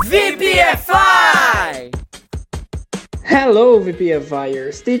VPFI! Hello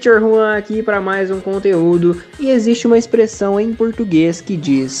VPFIers, Teacher Juan aqui para mais um conteúdo e existe uma expressão em português que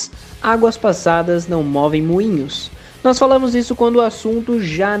diz: águas passadas não movem moinhos. Nós falamos isso quando o assunto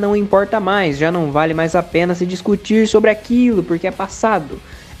já não importa mais, já não vale mais a pena se discutir sobre aquilo porque é passado.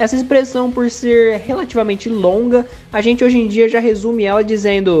 Essa expressão, por ser relativamente longa, a gente hoje em dia já resume ela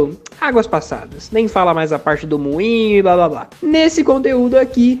dizendo águas passadas, nem fala mais a parte do moinho e blá blá blá. Nesse conteúdo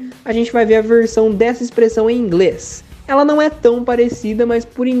aqui, a gente vai ver a versão dessa expressão em inglês. Ela não é tão parecida, mas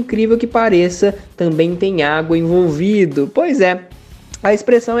por incrível que pareça, também tem água envolvido. Pois é, a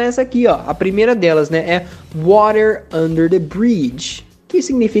expressão é essa aqui, ó. A primeira delas, né, é water under the bridge, que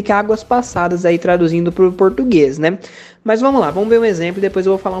significa águas passadas aí traduzindo para o português, né? Mas vamos lá, vamos ver um exemplo e depois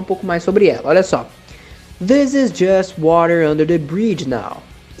eu vou falar um pouco mais sobre ela. Olha só. This is just water under the bridge now.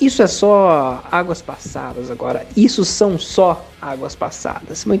 Isso é só águas passadas agora. Isso são só águas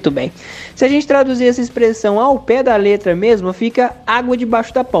passadas. Muito bem. Se a gente traduzir essa expressão ao pé da letra mesmo, fica água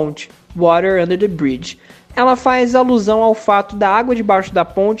debaixo da ponte. Water under the bridge. Ela faz alusão ao fato da água debaixo da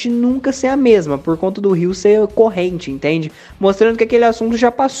ponte nunca ser a mesma, por conta do rio ser corrente, entende? Mostrando que aquele assunto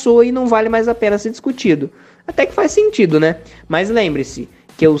já passou e não vale mais a pena ser discutido. Até que faz sentido, né? Mas lembre-se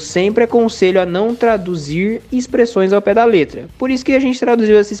que eu sempre aconselho a não traduzir expressões ao pé da letra. Por isso que a gente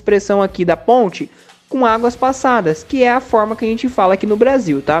traduziu essa expressão aqui da ponte com águas passadas, que é a forma que a gente fala aqui no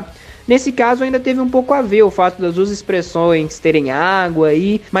Brasil, tá? Nesse caso ainda teve um pouco a ver o fato das duas expressões terem água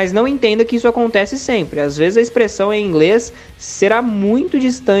aí, mas não entenda que isso acontece sempre. Às vezes a expressão em inglês será muito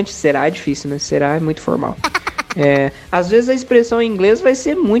distante, será difícil, né? Será muito formal. Às vezes a expressão em inglês vai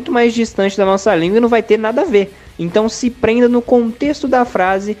ser muito mais distante da nossa língua e não vai ter nada a ver. Então se prenda no contexto da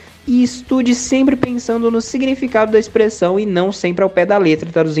frase e estude sempre pensando no significado da expressão e não sempre ao pé da letra,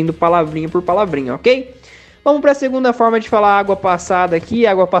 traduzindo palavrinha por palavrinha, ok? Vamos para a segunda forma de falar água passada aqui.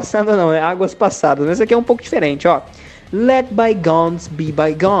 Água passada não, é águas passadas. Mas essa aqui é um pouco diferente, ó. Let bygones be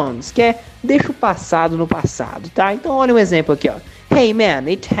bygones, que é deixa o passado no passado, tá? Então olha um exemplo aqui, ó. Hey man,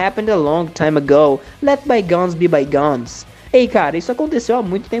 it happened a long time ago. Let bygones be bygones. Ei cara, isso aconteceu há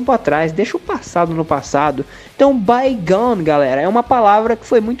muito tempo atrás. Deixa o passado no passado. Então bygone, galera, é uma palavra que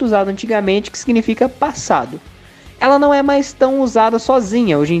foi muito usada antigamente que significa passado. Ela não é mais tão usada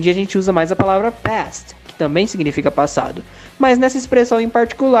sozinha. Hoje em dia a gente usa mais a palavra past, que também significa passado. Mas nessa expressão em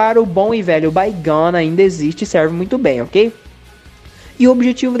particular, o bom e velho bygone ainda existe e serve muito bem, ok? E o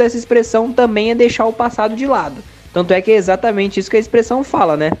objetivo dessa expressão também é deixar o passado de lado. Tanto é que é exatamente isso que a expressão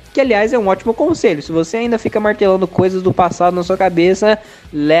fala, né? Que aliás é um ótimo conselho. Se você ainda fica martelando coisas do passado na sua cabeça,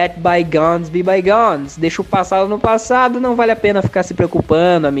 let bygones be bygones. Deixa o passado no passado, não vale a pena ficar se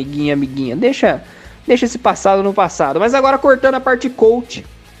preocupando, amiguinho, amiguinha. Deixa esse passado no passado. Mas agora cortando a parte coach,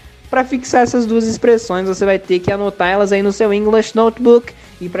 para fixar essas duas expressões, você vai ter que anotar elas aí no seu English Notebook.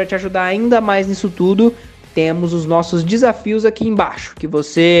 E para te ajudar ainda mais nisso tudo, temos os nossos desafios aqui embaixo, que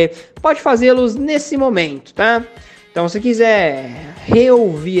você pode fazê-los nesse momento, tá? Então, se quiser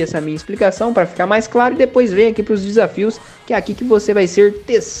reouvir essa minha explicação para ficar mais claro, e depois vem aqui para os desafios, que é aqui que você vai ser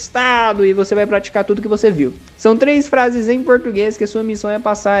testado e você vai praticar tudo que você viu. São 3 frases em português que a sua missão é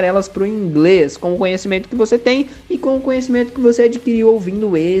passar elas para o inglês, com o conhecimento que você tem e com o conhecimento que você adquiriu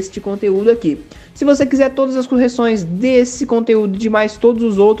ouvindo este conteúdo aqui. Se você quiser todas as correções desse conteúdo e de mais todos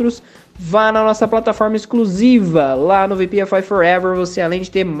os outros, vá na nossa plataforma exclusiva, lá no VPFI Forever. Você, além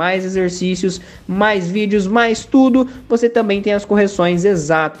de ter mais exercícios, mais vídeos, mais tudo, você também tem as correções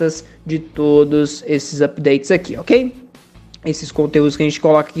exatas de todos esses updates aqui, ok? Esses conteúdos que a gente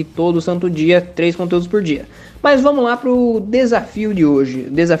coloca aqui todo santo dia, 3 conteúdos por dia. Mas vamos lá pro desafio de hoje.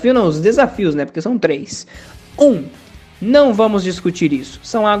 Desafio não, os desafios, né? Porque são 3. 1. Não vamos discutir isso.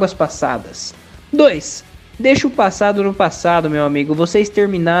 São águas passadas. 2. Deixa o passado no passado, meu amigo. Vocês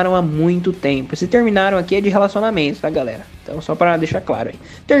terminaram há muito tempo. Se terminaram aqui é de relacionamento, tá, galera? Então, só para deixar claro aí.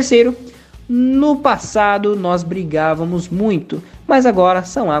 3. No passado nós brigávamos muito, mas agora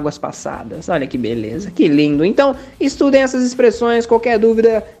são águas passadas. Olha que beleza, que lindo. Então, estudem essas expressões. Qualquer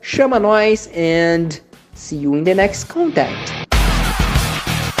dúvida, chama nós. And see you in the next contact.